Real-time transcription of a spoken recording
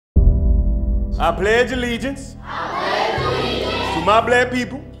I pledge allegiance to my black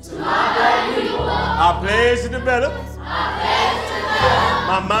people. I pledge to develop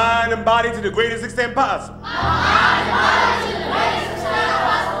my mind and body to the greatest extent possible.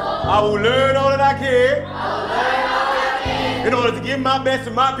 I will learn all that I can in order to give my best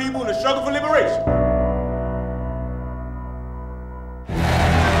to my people in the struggle for liberation.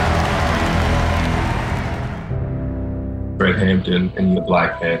 Fred Hampton and the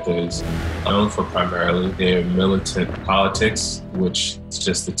Black Panthers, known for primarily their militant politics, which is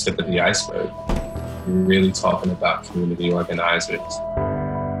just the tip of the iceberg. We're really talking about community organizers.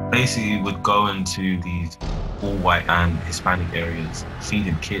 Basically, would go into these all white and Hispanic areas,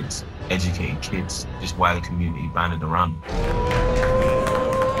 feeding kids, educating kids, just while the community banded around them,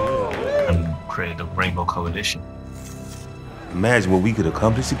 and create a rainbow coalition. Imagine what we could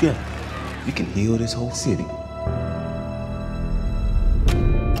accomplish together. We can heal this whole city.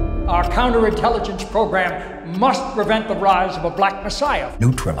 Our counterintelligence program must prevent the rise of a black messiah.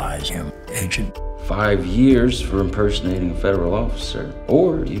 Neutralize him, Agent. 5 years for impersonating a federal officer,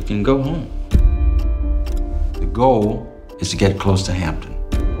 or you can go home. The goal is to get close to Hampton.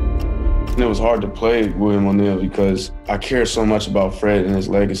 It was hard to play William O'Neill because I care so much about Fred and his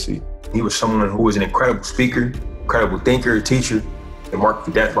legacy. He was someone who was an incredible speaker, incredible thinker, teacher, and marked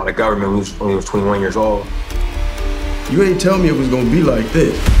for death by the government when he was 21 years old. You ain't tell me it was gonna be like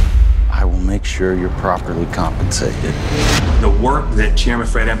this. I will make sure you're properly compensated. The work that Chairman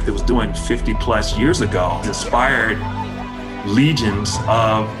Fred Hampton was doing 50+ years ago inspired legions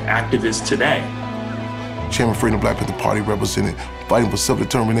of activists today. Chairman Fred and the Black Panther Party represented fighting for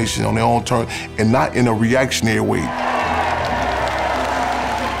self-determination on their own terms and not in a reactionary way.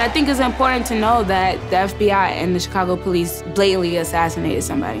 I think it's important to know that the FBI and the Chicago police blatantly assassinated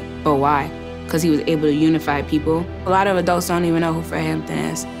somebody. But why? Because he was able to unify people. A lot of adults don't even know who Fred Hampton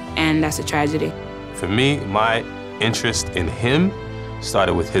is, and that's a tragedy. For me, my interest in him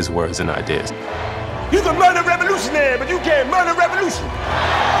started with his words and ideas. You can murder a revolutionary, but you can't murder revolution.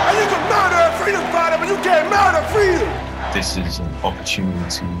 And you can murder a freedom fighter, but you can't murder freedom. This is an opportunity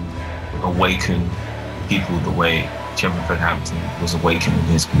to awaken people the way Chairman Fred Hampton was awakening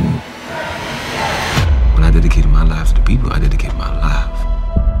his community. When I dedicated my life to the people, I dedicated my life